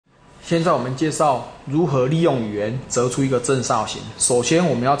现在我们介绍如何利用圆折出一个正三角形。首先，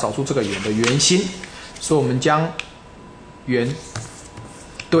我们要找出这个圆的圆心，所以我们将圆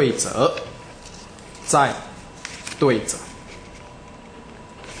对折，再对折。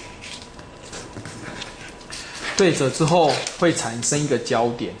对折之后会产生一个交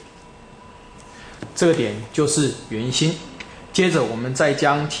点，这个点就是圆心。接着，我们再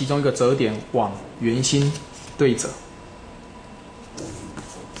将其中一个折点往圆心对折。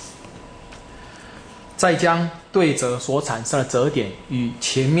再将对折所产生的折点与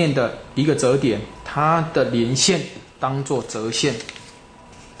前面的一个折点，它的连线当作折线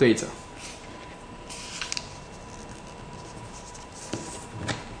对折。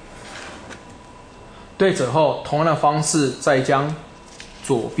对折后，同样的方式再将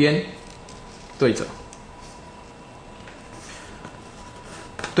左边对折。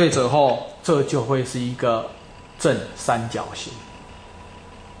对折后，这就会是一个正三角形。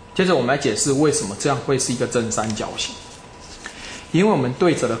接着我们来解释为什么这样会是一个正三角形。因为我们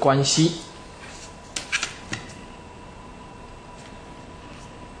对折的关系，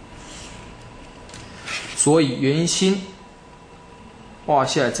所以圆心画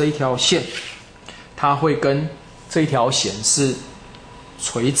下来这一条线，它会跟这一条线是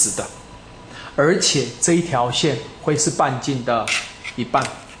垂直的，而且这一条线会是半径的一半。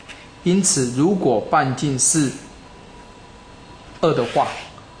因此，如果半径是2的话，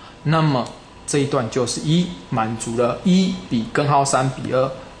那么这一段就是1，满足了1比根号3比2，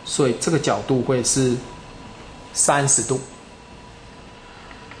所以这个角度会是30度。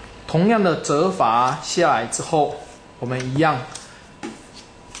同样的折法下来之后，我们一样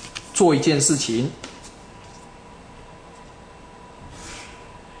做一件事情，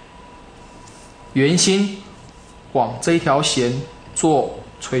圆心往这一条弦做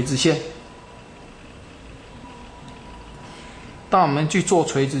垂直线。当我们去做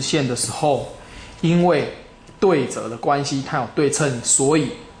垂直线的时候，因为对折的关系，它有对称，所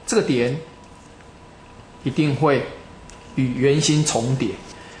以这个点一定会与圆心重叠，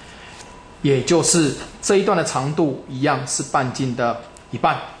也就是这一段的长度一样是半径的一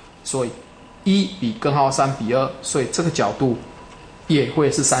半，所以1比根号3比2，所以这个角度也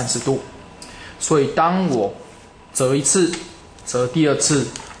会是30度。所以当我折一次，折第二次，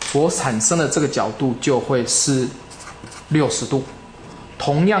所产生的这个角度就会是60度。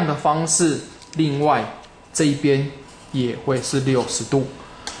同样的方式，另外这一边也会是60度。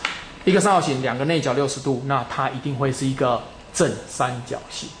一个三角形，2个内角60度，那它一定会是一个正三角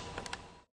形。